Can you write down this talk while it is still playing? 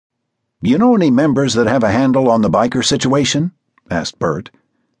"You know any members that have a handle on the biker situation?" asked Bert.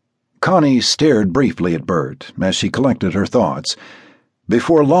 Connie stared briefly at Bert as she collected her thoughts,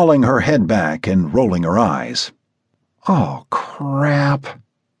 before lolling her head back and rolling her eyes. "Oh, crap,"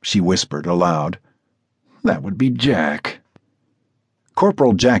 she whispered aloud. "That would be Jack."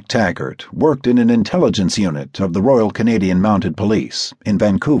 Corporal Jack Taggart worked in an intelligence unit of the Royal Canadian Mounted Police in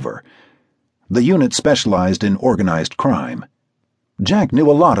Vancouver. The unit specialized in organized crime. Jack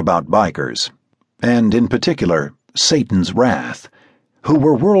knew a lot about bikers, and in particular, Satan's Wrath, who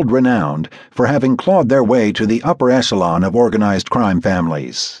were world-renowned for having clawed their way to the upper echelon of organized crime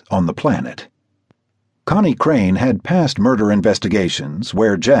families on the planet. Connie Crane had past murder investigations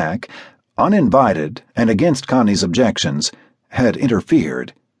where Jack, uninvited and against Connie's objections, had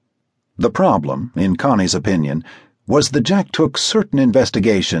interfered. The problem, in Connie's opinion, was that Jack took certain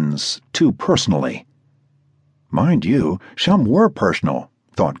investigations too personally. Mind you, some were personal,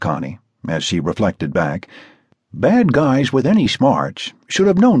 thought Connie, as she reflected back. Bad guys with any smarts should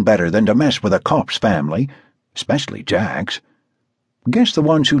have known better than to mess with a cop's family, especially Jack's. Guess the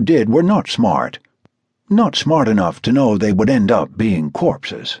ones who did were not smart. Not smart enough to know they would end up being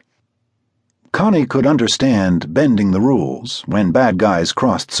corpses. Connie could understand bending the rules when bad guys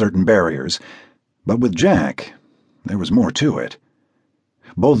crossed certain barriers, but with Jack, there was more to it.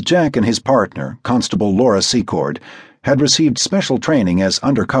 Both Jack and his partner, Constable Laura Secord, had received special training as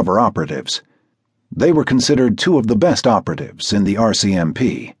undercover operatives. They were considered two of the best operatives in the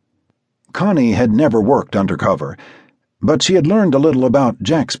RCMP. Connie had never worked undercover, but she had learned a little about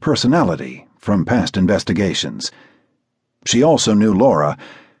Jack's personality from past investigations. She also knew Laura,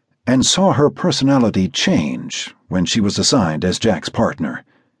 and saw her personality change when she was assigned as Jack's partner.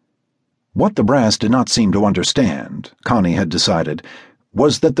 What the brass did not seem to understand, Connie had decided,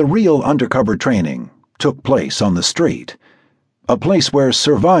 was that the real undercover training took place on the street, a place where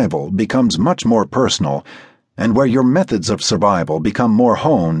survival becomes much more personal and where your methods of survival become more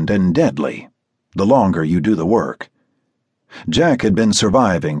honed and deadly the longer you do the work. Jack had been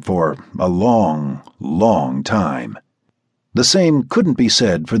surviving for a long, long time. The same couldn't be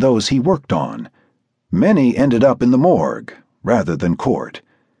said for those he worked on. Many ended up in the morgue rather than court.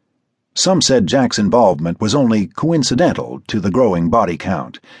 Some said Jack's involvement was only coincidental to the growing body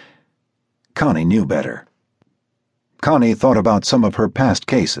count. Connie knew better. Connie thought about some of her past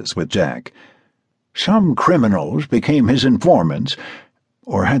cases with Jack. Some criminals became his informants,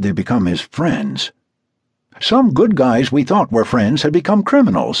 or had they become his friends? Some good guys we thought were friends had become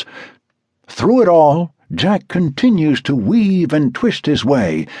criminals. Through it all, Jack continues to weave and twist his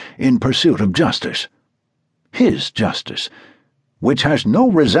way in pursuit of justice. His justice, which has no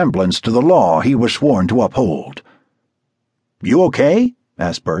resemblance to the law he was sworn to uphold. "You okay?"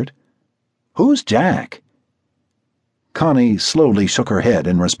 asked Bert. "Who's Jack?" Connie slowly shook her head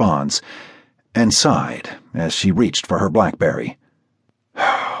in response, and sighed as she reached for her BlackBerry.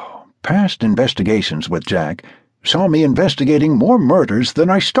 Past investigations with Jack saw me investigating more murders than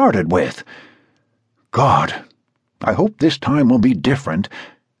I started with. God, I hope this time will be different.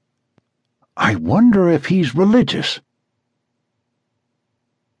 I wonder if he's religious.